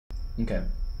Okay.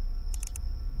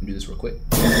 Let me do this real quick.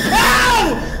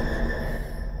 Ow!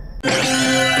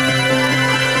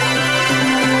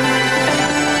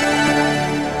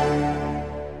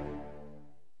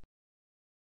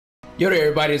 Yo there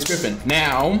everybody, it's Griffin.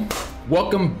 Now,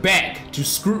 welcome back to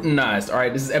Scrutinized.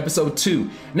 Alright, this is episode 2.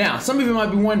 Now, some of you might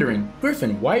be wondering,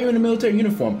 Griffin, why are you in a military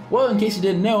uniform? Well, in case you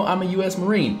didn't know, I'm a US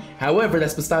Marine. However,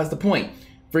 that's besides the point.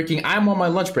 I'm on my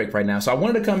lunch break right now, so I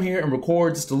wanted to come here and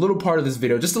record just a little part of this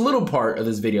video. Just a little part of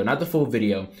this video, not the full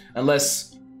video,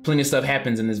 unless plenty of stuff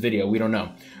happens in this video, we don't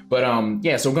know. But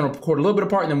yeah, so we're gonna record a little bit of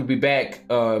part and then we'll be back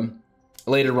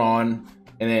later on,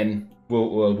 and then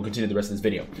we'll continue the rest of this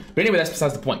video. But anyway, that's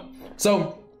besides the point.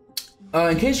 So,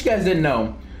 in case you guys didn't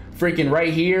know, freaking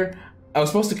right here, I was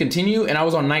supposed to continue and I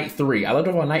was on night 3. I left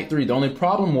off on night 3. The only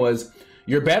problem was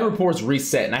your bad reports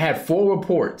reset, and I had 4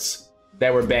 reports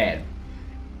that were bad.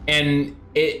 And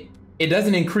it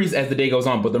doesn't increase as the day goes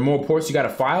on, but the more reports you gotta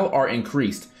file are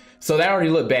increased. So that already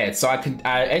looked bad. So I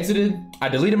exited, I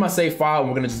deleted my save file, and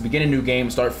we're gonna just begin a new game,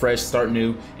 start fresh, start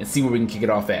new, and see where we can kick it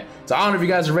off at. So I don't know if you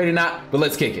guys are ready or not, but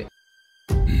let's kick it.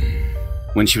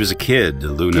 When she was a kid,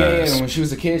 Luna... Yeah, when she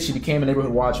was a kid, she became a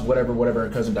neighborhood watch, whatever, her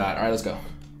cousin died. All right, let's go.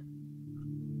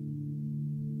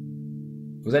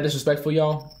 Was that disrespectful,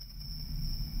 y'all?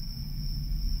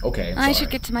 Okay, I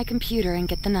should get to my computer and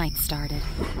get the night started.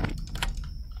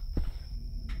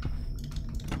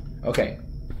 Okay.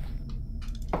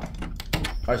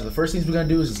 Alright, so the first things we're gonna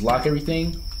do is just lock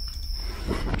everything.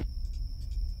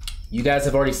 You guys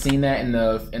have already seen that in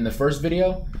the first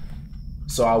video,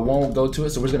 so I won't go to it,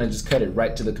 so we're gonna just cut it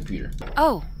right to the computer.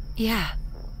 Oh, yeah.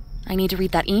 I need to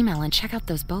read that email and check out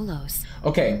those bolos.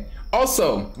 Okay,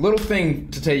 also, little thing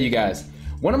to tell you guys.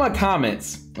 One of my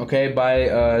comments, okay, by,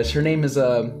 her name is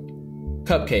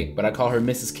Cupcake, but I call her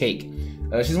Mrs. Cake.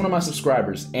 She's one of my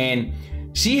subscribers, and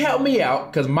she helped me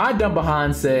out, because my dumb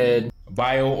behind said,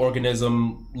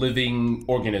 bioorganism, living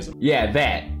organism. Yeah,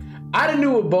 that. I didn't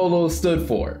know what BOLO stood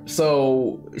for,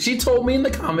 so she told me in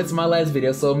the comments in my last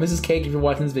video. So Mrs. Cake, if you're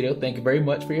watching this video, thank you very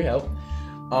much for your help.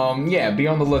 Yeah, be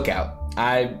on the lookout.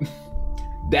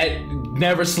 That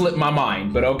never slipped my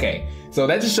mind, but okay. So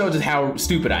that just shows us how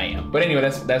stupid I am. But anyway,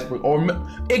 or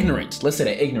ignorant. Let's say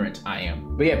that, ignorant I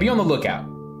am. But yeah, be on the lookout.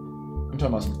 I'm talking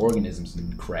about some organisms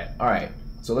and crap. All right,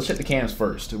 so let's check the cams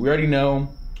first. We already know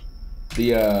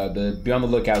the be on the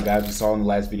lookout, guys. We saw in the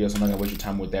last video, so I'm not gonna waste your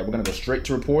time with that. We're gonna go straight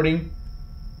to reporting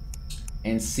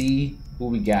and see who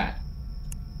we got.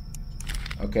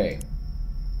 Okay.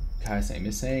 Kai saying,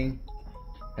 Miss Sang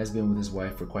has been with his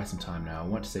wife for quite some time now. I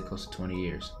want to say close to 20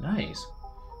 years. Nice.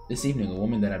 This evening, a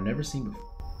woman that I've never seen before.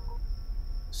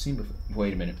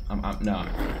 Wait a minute.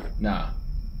 Nah.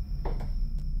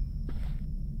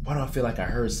 Why do I feel like I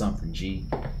heard something, G?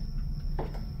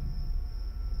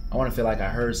 I want to feel like I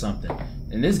heard something.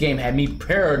 And this game had me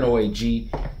paranoid,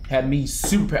 G. Had me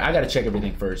super... I gotta check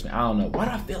everything first, man. I don't know. Why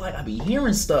do I feel like I be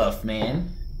hearing stuff,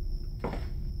 man?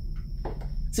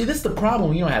 See, this is the problem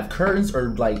when you don't have curtains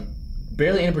or, like,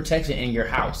 barely any protection in your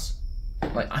house.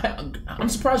 Like, I'm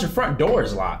surprised your front door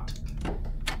is locked.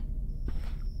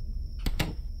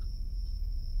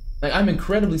 Like, I'm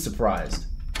incredibly surprised.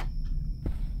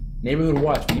 Neighborhood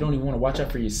watch, but you don't even want to watch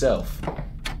out for yourself.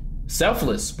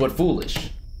 Selfless, but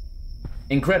foolish.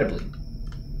 Incredibly.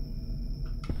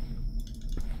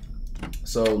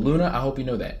 So Luna, I hope you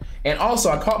know that. And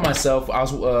also, I caught myself. I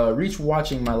was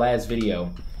watching my last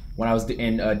video when I was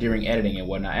during editing and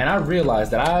whatnot, and I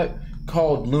realized that I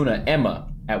called Luna Emma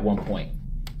at one point.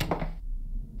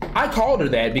 I called her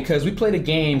that because we played a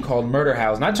game called Murder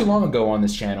House not too long ago on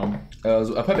this channel. It was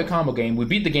a puppet combo game. We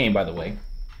beat the game, by the way,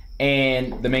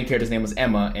 and the main character's name was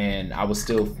Emma, and I was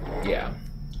still, yeah,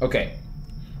 okay.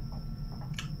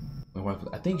 My wife,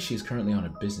 I think she's currently on a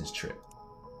business trip,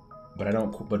 but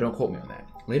don't quote me on that.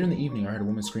 Later in the evening, I heard a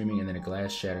woman screaming and then a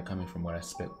glass shatter coming from what I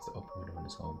suspect was the open window in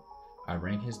his home. I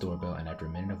rang his doorbell, and after a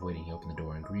minute of waiting, he opened the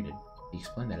door and greeted. He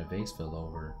explained that a vase fell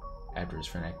over after his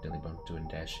friend accidentally bumped into it and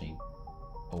dashing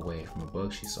away from a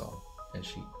bug she saw. As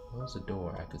she closed the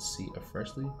door, I could see a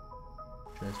freshly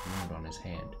dressed wound on his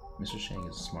hand. Mr. Shang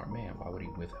is a smart man. Why would he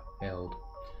withheld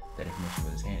that information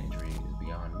with his hand injury is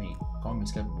beyond me. Call me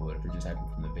skeptical, but if it just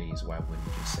happened from the vase, why wouldn't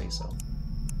you just say so?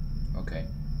 Okay.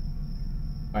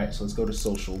 Alright, so let's go to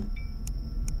social.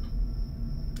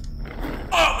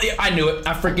 Oh, yeah, I knew it.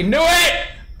 I freaking knew it!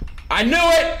 I knew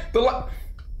it!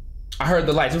 I heard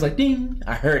the lights. It was like, ding!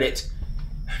 I heard it.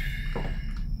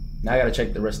 Now I gotta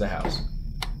check the rest of the house.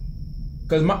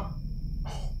 Because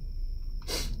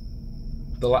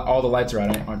all the lights are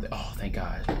out, aren't they? Oh, thank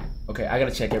God. Okay, I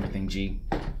gotta check everything, G.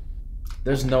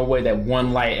 There's no way that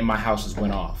one light in my house just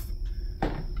went off.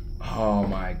 Oh, Oh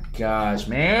my gosh,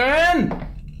 man!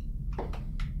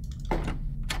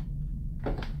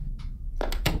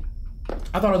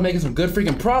 I thought I was making some good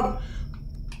freaking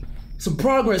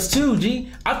progress too,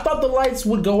 G. I thought the lights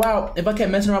would go out if I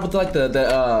kept messing around with like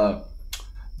the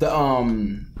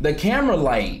camera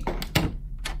light.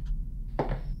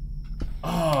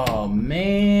 Oh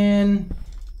man,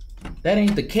 that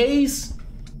ain't the case.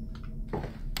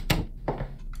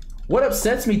 What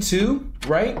upsets me too,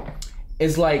 right,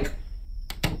 is like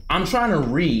I'm trying to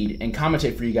read and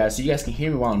commentate for you guys so you guys can hear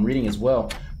me while I'm reading as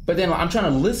well. But then I'm trying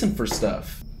to listen for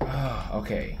stuff.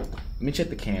 Okay, let me check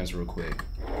the cams real quick.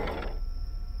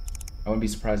 I wouldn't be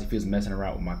surprised if he was messing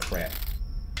around with my crap.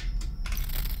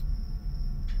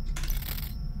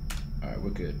 All right,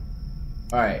 we're good.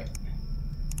 All right.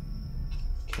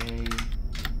 Okay.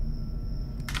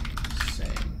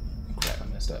 Same. Crap, I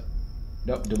messed up.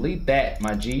 Nope, delete that,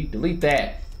 my G. Delete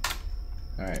that.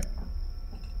 All right.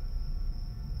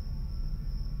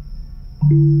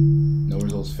 No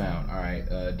results found. All right,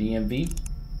 DMV.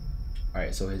 All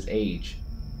right, so his age.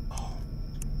 Oh.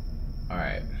 All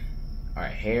right. All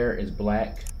right, hair is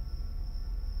black.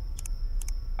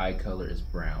 Eye color is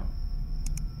brown.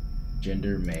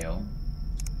 Gender, male.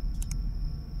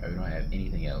 All right, we don't have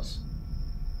anything else.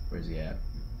 Where's he at?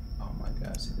 Oh my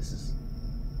gosh, this is...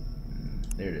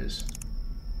 there it is.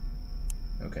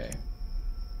 Okay.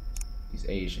 He's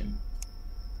Asian.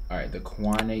 All right, the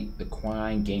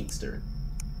Quine Gangster.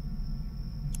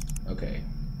 Okay.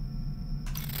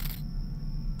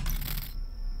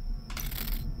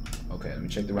 Okay, let me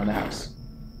check around the house.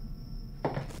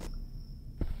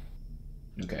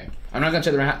 Okay, I'm not gonna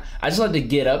check around. I just like to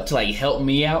get up to like help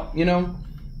me out, you know.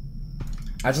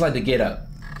 I just like to get up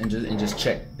and just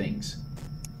check things.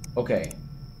 Okay.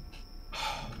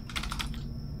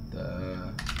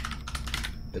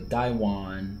 The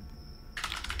Daiwan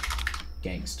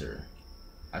Gangster.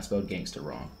 I spelled gangster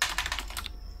wrong.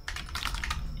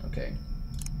 Okay.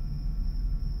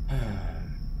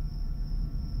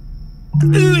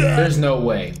 There's no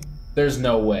way. There's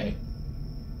no way.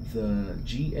 The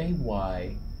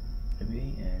G-A-Y-W-A-N,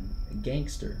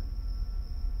 gangster.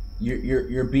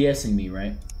 You're BSing me,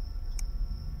 right?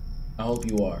 I hope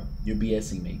you are. You're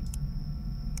BSing me.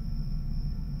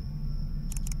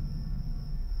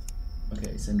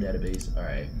 Okay, sim database. All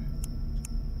right.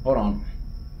 Hold on.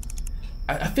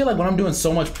 I feel like when I'm doing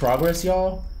so much progress,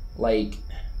 y'all, like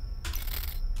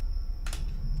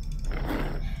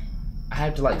I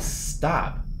have to like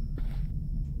stop.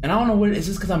 And I don't know what it is. It's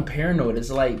just because I'm paranoid. It's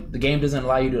like the game doesn't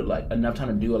allow you to like enough time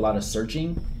to do a lot of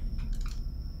searching.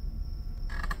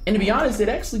 And to be honest, it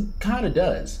actually kind of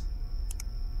does.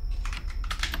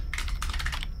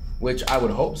 Which I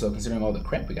would hope so, considering all the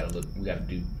crap we gotta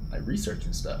do, like research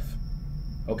and stuff.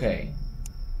 Okay.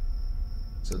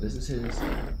 So this is his.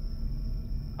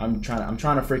 I'm trying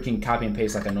to freaking copy and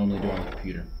paste like I normally do on the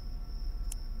computer.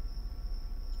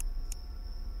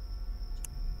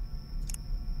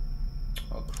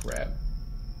 Oh crap.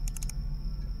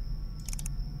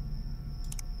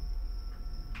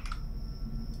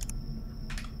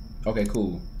 Okay,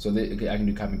 cool. So okay, I can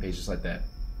do copy and paste just like that.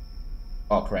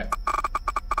 Oh crap.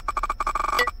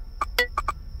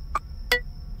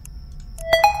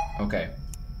 Okay.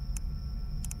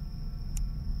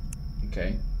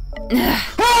 Okay.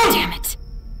 Damn it.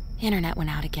 Internet went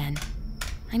out again.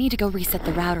 I need to go reset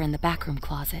the router in the backroom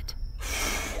closet.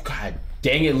 God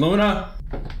dang it, Luna!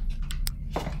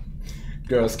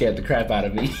 Girl scared the crap out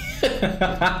of me.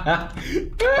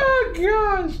 Oh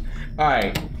gosh!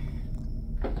 Alright.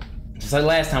 Just like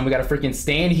last time, we gotta freaking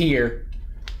stand here.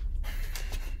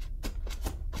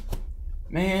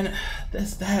 Man,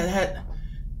 that.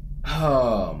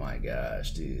 Oh my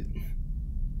gosh, dude.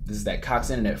 This is that Cox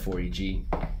internet for you, G.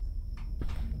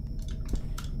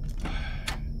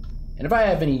 And if I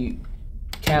have any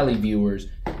Cali viewers,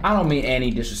 I don't mean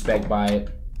any disrespect by it.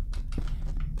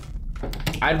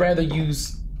 I'd rather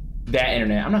use that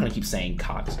internet. I'm not gonna keep saying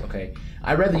Cox, okay?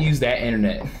 I'd rather use that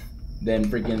internet than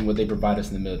freaking what they provide us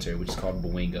in the military, which is called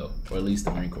Boingo, or at least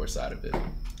the Marine Corps side of it.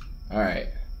 All right.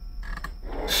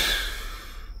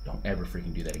 Don't ever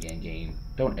freaking do that again, game.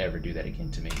 Don't ever do that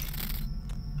again to me.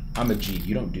 I'm a G.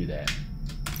 You don't do that.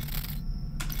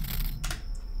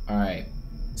 All right.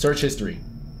 Search history.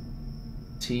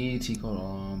 T code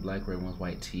on, black, red ones,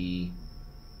 white T.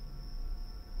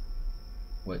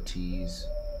 What T's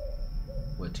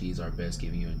are best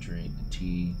giving you a drink?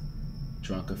 T,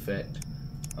 drunk effect.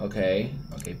 Okay.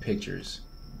 Okay, pictures.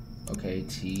 Okay,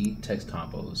 T, text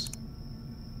compos.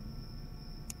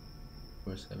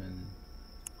 47.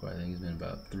 I think it's been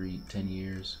about 10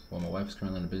 years. Well, my wife is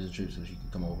currently on a business trip, so she can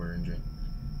come over and drink.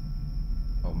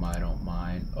 Oh my, I don't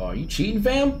mind. Oh, are you cheating,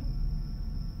 fam?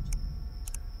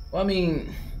 Well, I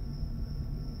mean,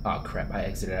 oh crap! I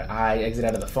exited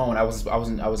out of the phone. I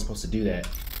wasn't supposed to do that.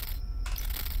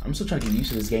 I'm still trying to get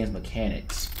used to this game's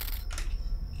mechanics,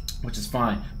 which is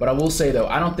fine. But I will say though,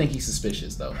 I don't think he's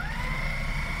suspicious though.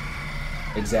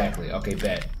 Exactly. Okay,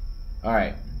 bet. All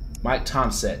right, Mike,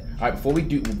 time set. All right, before we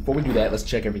do that, let's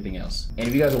check everything else. And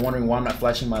if you guys are wondering why I'm not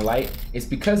flashing my light, it's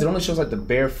because it only shows like the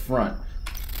bare front.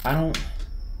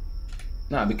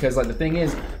 Nah, because like the thing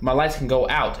is, my lights can go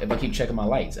out if I keep checking my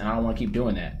lights, and I don't want to keep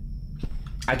doing that.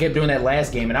 I kept doing that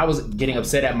last game, and I was getting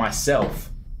upset at myself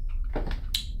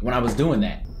when I was doing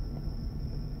that.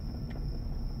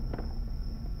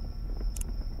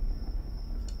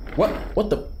 What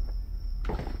the?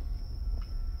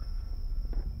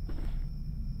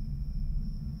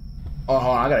 Oh,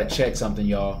 hold on, I gotta check something,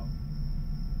 y'all.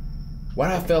 Why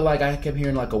did I feel like I kept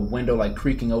hearing like a window like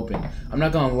creaking open? I'm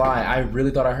not gonna lie, I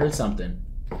really thought I heard something.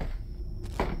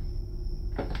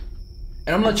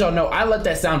 And I'm gonna let y'all know, I let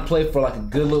that sound play for like a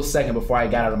good little second before I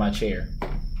got out of my chair.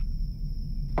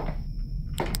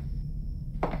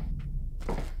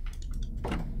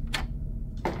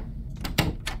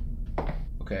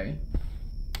 Okay.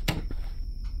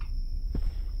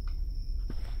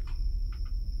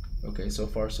 Okay, so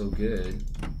far so good.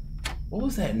 What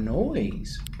was that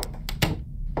noise?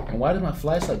 And why does my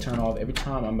flashlight turn off every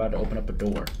time I'm about to open up a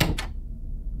door?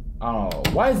 Oh,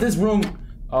 why is this room?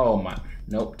 Oh my,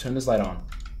 nope, turn this light on.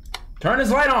 Turn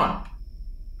this light on!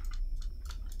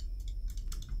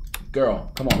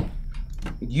 Girl, come on.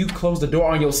 You closed the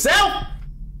door on yourself?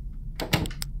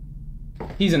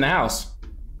 He's in the house.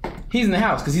 He's in the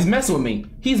house because he's messing with me.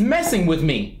 He's messing with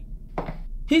me.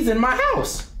 He's in my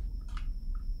house.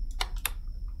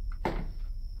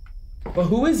 But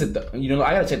who is it though? You know,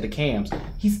 I gotta check the cams.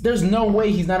 There's no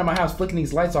way he's not in my house flicking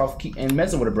these lights off and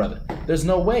messing with a brother. There's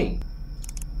no way.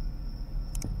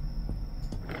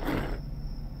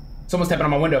 Someone's tapping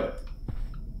on my window.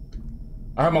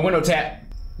 I heard my window tap.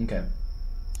 Okay. Let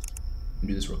me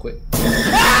do this real quick.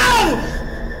 Ow!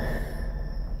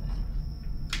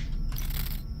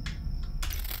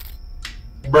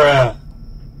 Bruh.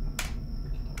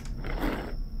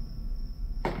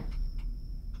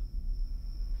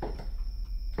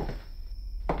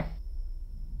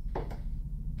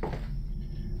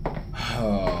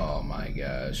 Oh my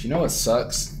gosh. You know what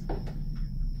sucks?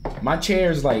 My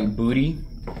chair is like booty.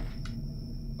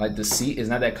 Like the seat is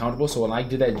not that comfortable, so when I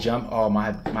do that jump, oh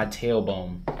my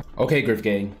tailbone. Okay, Griff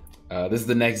Gang. This is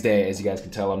the next day. As you guys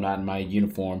can tell, I'm not in my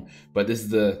uniform, but this is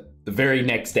the very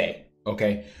next day.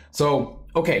 Okay. So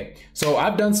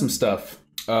I've done some stuff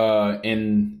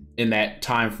in that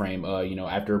time frame, you know,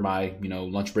 after my, you know,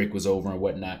 lunch break was over and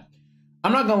whatnot.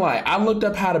 I'm not gonna lie, I looked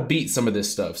up how to beat some of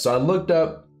this stuff. So I looked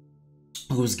up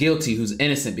who's guilty, who's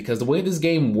innocent, because the way this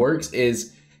game works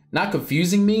is not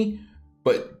confusing me,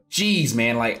 but geez,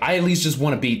 man, like I at least just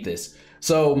want to beat this.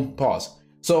 So pause.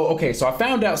 So, okay, so I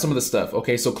found out some of the stuff.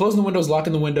 Okay, so closing the windows,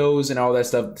 locking the windows and all that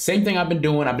stuff. Same thing I've been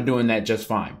doing that just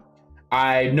fine.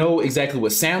 I know exactly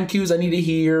what sound cues I need to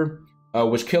hear,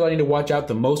 which killer I need to watch out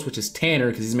the most, which is Tanner,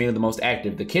 because he's mainly the most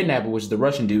active. The kidnapper, which is the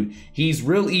Russian dude, he's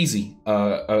real easy,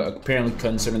 apparently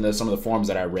considering some of the forums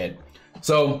that I read.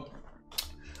 So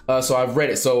I've read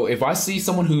it. So if I see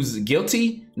someone who's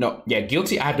guilty,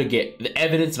 guilty, I have to get the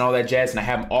evidence and all that jazz, and I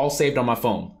have them all saved on my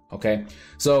phone. Okay.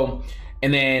 So,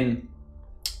 and then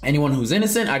anyone who's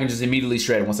innocent, I can just immediately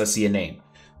shred once I see a name.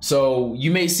 So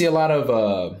you may see a lot of,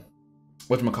 a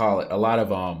lot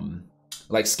of,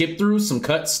 like skip throughs, some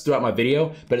cuts throughout my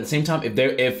video, but at the same time,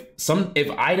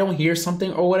 if I don't hear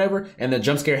something or whatever and the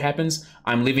jump scare happens,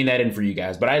 I'm leaving that in for you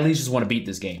guys. But I at least just want to beat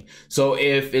this game. So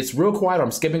if it's real quiet or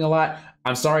I'm skipping a lot,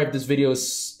 I'm sorry if this video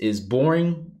is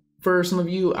boring for some of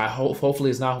you. Hopefully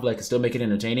it's not. Hopefully I can still make it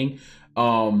entertaining.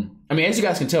 I mean, as you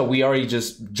guys can tell, we already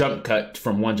just jump cut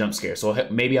from one jump scare, so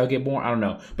maybe I'll get bored. I don't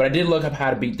know, but I did look up how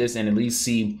to beat this and at least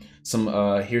see some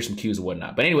hear some cues and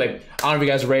whatnot. But anyway, I don't know if you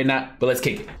guys are ready or not, but let's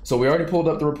kick it. So we already pulled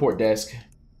up the report desk. All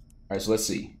right, so let's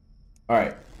see. All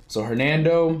right, so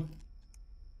Hernando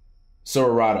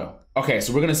Sororado. Okay,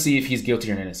 so we're gonna see if he's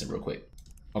guilty or innocent real quick.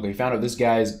 Okay, found out this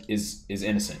guy is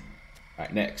innocent. All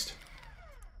right, next.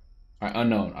 All right,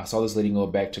 unknown. I saw this lady go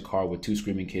back to car with 2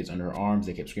 screaming kids under her arms.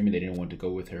 They kept screaming. They didn't want to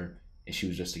go with her, and she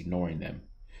was just ignoring them.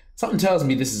 Something tells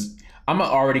me this is. I'm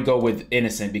gonna already go with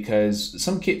innocent because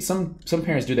some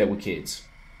parents do that with kids.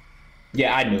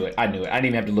 Yeah, I knew it. I didn't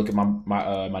even have to look at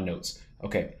my notes.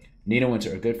 Okay, Nina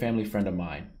Winter, a good family friend of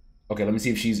mine. Okay, let me see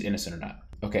if she's innocent or not.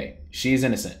 Okay, she is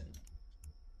innocent.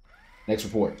 Next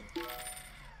report.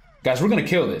 Guys, we're gonna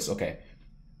kill this. Okay.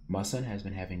 My son has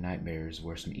been having nightmares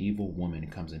where some evil woman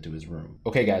comes into his room.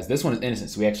 Okay, guys, this one is innocent,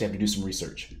 so we actually have to do some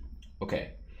research.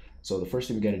 Okay, so the first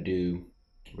thing we gotta do,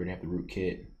 we're gonna have the root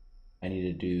kit. I need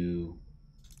to do,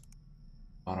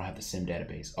 I don't have the sim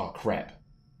database. Oh, crap.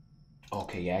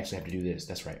 Okay, yeah, I actually have to do this.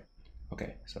 That's right.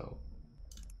 Okay, so,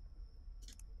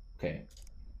 okay,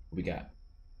 what we got?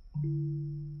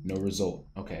 No result.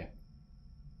 Okay.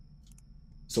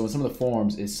 So in some of the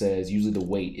forums, it says usually the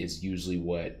weight is usually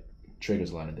what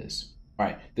triggers a lot of this. All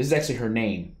right, this is actually her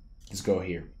name. This girl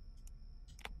here.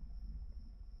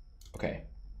 Okay.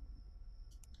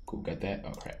 Cool, got that?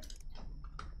 Oh, crap.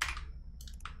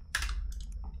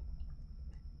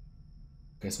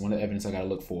 Okay, so one of the evidence I gotta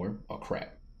look for. Oh,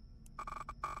 crap.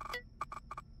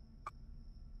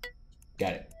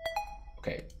 Got it.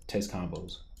 Okay, test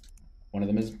combos. One of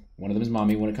them is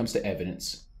mommy when it comes to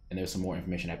evidence, and there's some more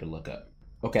information I have to look up.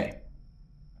 Okay.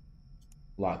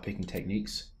 Lock picking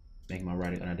techniques, making my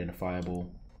writing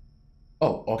unidentifiable.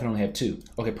 Oh, I can only have 2.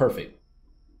 Okay, perfect.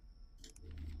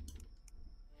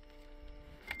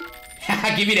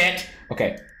 Give me that.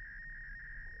 Okay.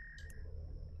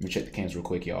 Let me check the cams real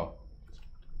quick, y'all.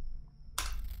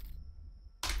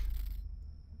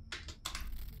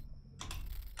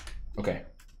 Okay.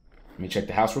 Let me check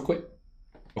the house real quick.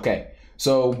 Okay.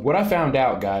 So what I found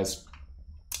out, guys,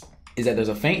 is that there's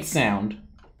a faint sound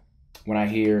when I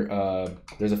hear,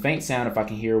 there's a faint sound if I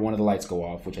can hear one of the lights go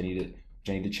off, which I need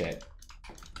to check.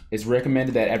 It's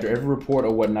recommended that after every report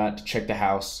or whatnot to check the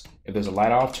house. If there's a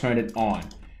light off, turn it on.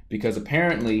 Because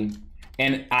apparently,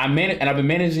 and I've been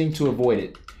managing to avoid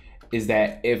it, is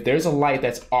that if there's a light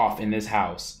that's off in this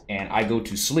house and I go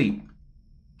to sleep,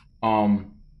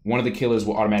 one of the killers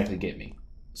will automatically get me.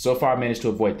 So far, I managed to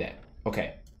avoid that.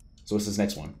 Okay, so what's this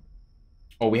next one?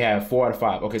 Oh, we have 4 out of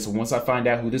 5. Okay, so once I find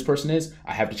out who this person is,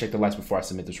 I have to check the lights before I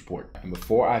submit this report. And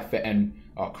before I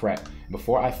oh crap,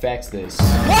 before I fax this.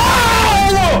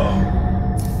 Whoa!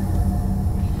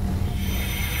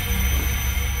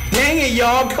 Dang it,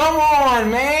 y'all! Come on,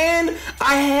 man!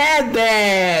 I had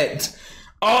that.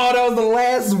 Oh, that was the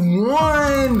last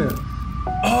one.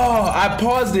 Oh, I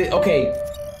paused it. Okay,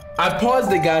 I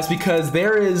paused it, guys, because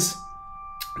there's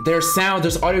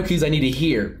audio cues I need to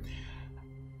hear.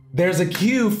 There's a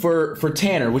cue for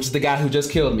Tanner, which is the guy who just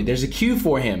killed me. There's a cue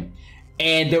for him,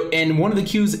 and one of the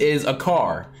cues is a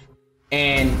car,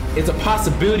 and it's a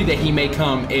possibility that he may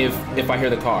come if I hear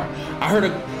the car. I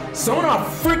heard someone in a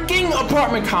freaking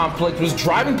apartment complex was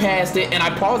driving past it, and I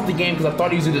paused the game because I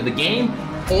thought he was either the game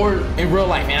or in real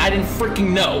life, and I didn't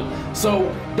freaking know. So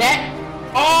that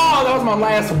was my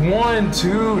last one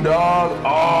too, dog.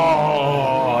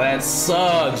 Oh, that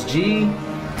sucks, G.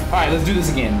 All right, let's do this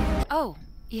again. Oh.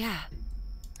 Yeah.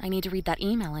 I need to read that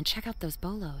email and check out those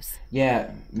bolos.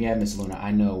 Yeah, Miss Luna,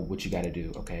 I know what you gotta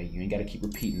do, okay? You ain't gotta keep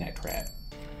repeating that crap.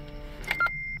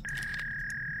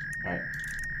 Alright.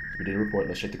 We did a report,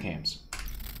 let's check the cams.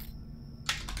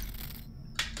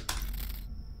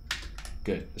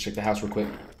 Good. Let's check the house real quick.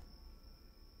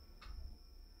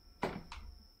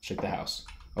 Check the house.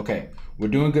 Okay, we're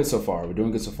doing good so far. I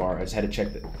just had to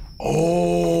check that.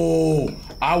 Oh,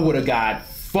 I would have got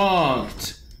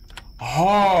funked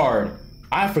hard.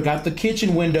 I forgot the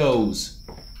kitchen windows.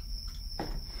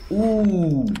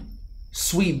 Ooh,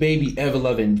 sweet baby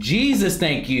ever-loving Jesus,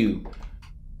 thank you.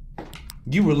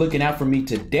 You were looking out for me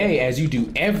today as you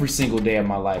do every single day of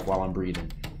my life while I'm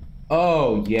breathing.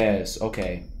 Oh, yes,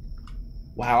 okay.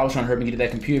 Wow, I was trying to hurt me get to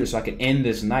that computer so I could end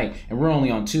this night. And we're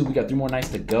only on 2. We got 3 more nights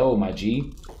to go, my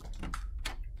G.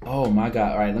 Oh my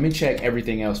God. All right, let me check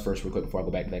everything else first real quick before I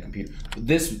go back to that computer.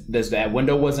 That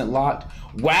window wasn't locked.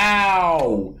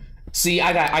 Wow. See,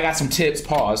 I got some tips,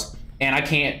 pause. And I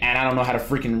don't know how to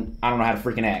freaking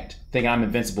act. Thinking I'm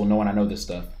invincible knowing I know this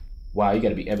stuff. Wow, you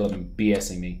gotta be ever-loving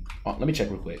BSing me. Oh, let me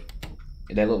check real quick.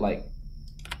 Did that look like?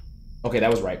 Okay, that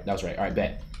was right. All right,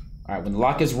 bet. All right, when the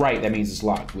lock is right, that means it's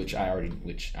locked, which I already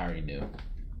knew.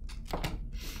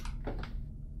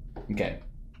 Okay.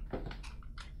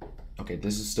 Okay,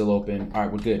 this is still open. All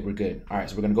right, we're good. All right,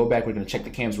 so we're gonna go back. We're gonna check the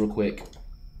cams real quick,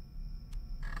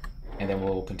 and then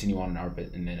we'll continue on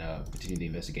continue the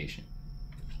investigation.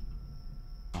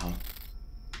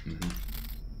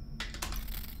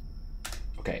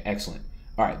 Okay, excellent.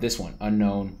 All right, this one,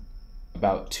 unknown,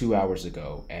 about 2 hours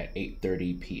ago at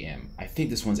 8:30 p.m. I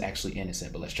think this one's actually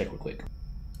innocent, but let's check real quick.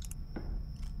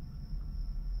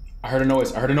 I heard a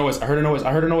noise.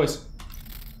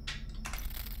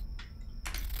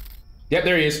 Yep,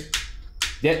 there he is.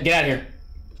 Get out of here.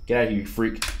 Get out of here, you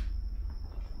freak.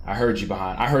 I heard you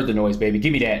behind. I heard the noise, baby.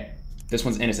 Give me that. This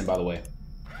one's innocent, by the way.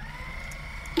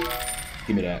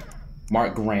 Give me that.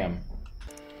 Mark Graham.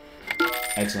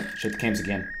 Excellent. Check the cams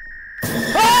again.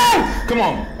 Ah! Ah! Come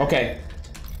on. Okay.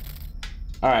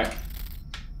 All right.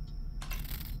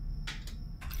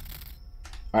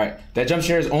 All right. That jump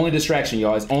scare is only distraction,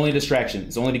 y'all. It's only distraction.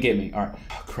 It's only to get me. All right.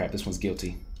 Oh, crap. This one's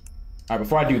guilty. All right.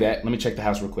 Before I do that, let me check the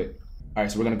house real quick. All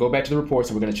right. So we're going to go back to the reports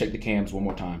and we're going to check the cams one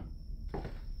more time.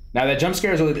 Now that jump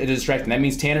scare is a distraction. That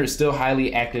means Tanner is still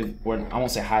highly active, or I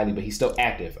won't say highly, but he's still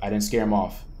active. I didn't scare him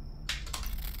off.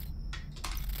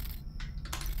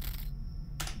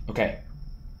 Okay.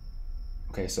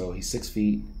 Okay, so he's 6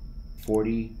 feet,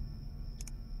 40,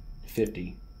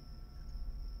 50.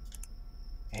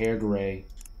 Hair gray,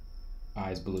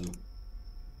 eyes blue.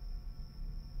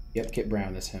 Yep, Kit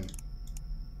Brown, that's him.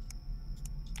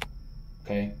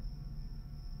 Okay.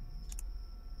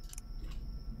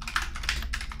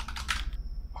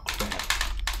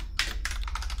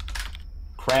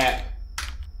 Crap.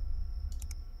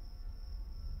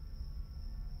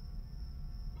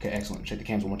 Okay, excellent. Check the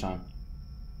cams one more time.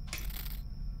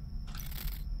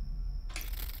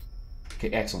 Okay,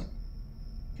 excellent.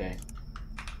 Okay.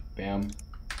 Bam.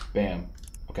 Bam.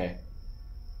 Okay.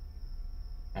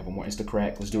 I have one more insta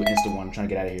crack. Let's do an insta one. I'm trying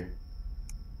to get out of here.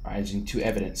 Alright, I just need 2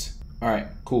 evidence. Alright,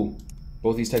 cool.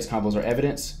 Both these text combos are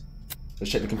evidence.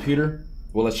 Let's check the computer.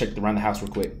 Well, let's check around the house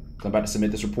real quick. I'm about to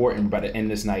submit this report and we're about to end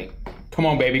this night. Come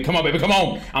on, baby. Come on, baby. Come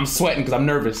on. I'm sweating because I'm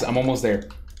nervous. I'm almost there.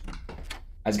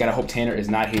 I just gotta hope Tanner is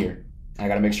not here. I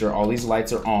gotta make sure all these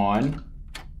lights are on.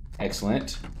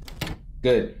 Excellent.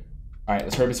 Good. All right,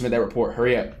 let's hurry up and submit that report.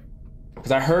 Hurry up.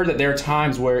 Because I heard that there are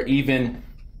times where even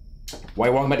while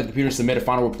you're walking back to the computer to submit a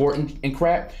final report and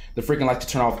crap, the freaking light to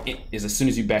turn off is as soon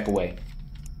as you back away.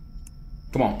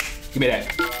 Come on. Give me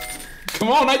that. Come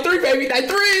on, night 3, baby. Night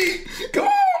 3. Come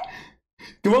on.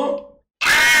 Come on.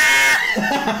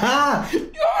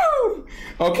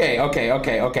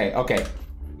 Okay.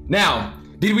 Now,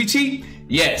 did we cheat?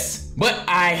 Yes, but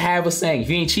I have a saying: if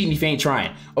you ain't cheating, if you ain't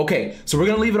trying. Okay, so we're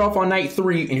gonna leave it off on night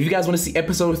 3, and if you guys want to see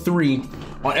episode 3,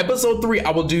 on episode 3,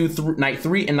 I will do night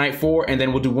 3 and night 4, and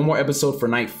then we'll do one more episode for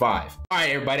night 5. All right,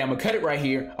 everybody, I'm gonna cut it right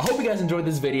here. I hope you guys enjoyed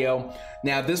this video.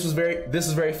 Now, this was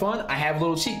very fun. I have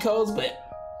little cheat codes, but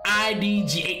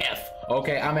IDGAF.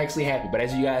 Okay, I'm actually happy, but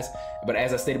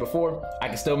as I stated before, I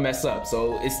can still mess up.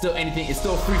 So it's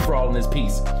still free for all in this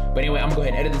piece. But anyway, I'm gonna go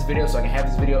ahead and edit this video so I can have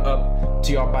this video up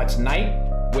to y'all by tonight,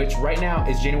 which right now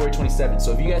is January 27th.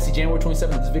 So if you guys see January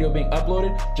 27th, this video being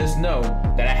uploaded, just know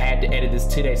that I had to edit this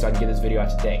today so I can get this video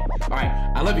out today. All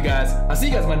right, I love you guys. I'll see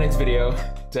you guys in my next video.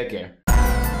 Take care.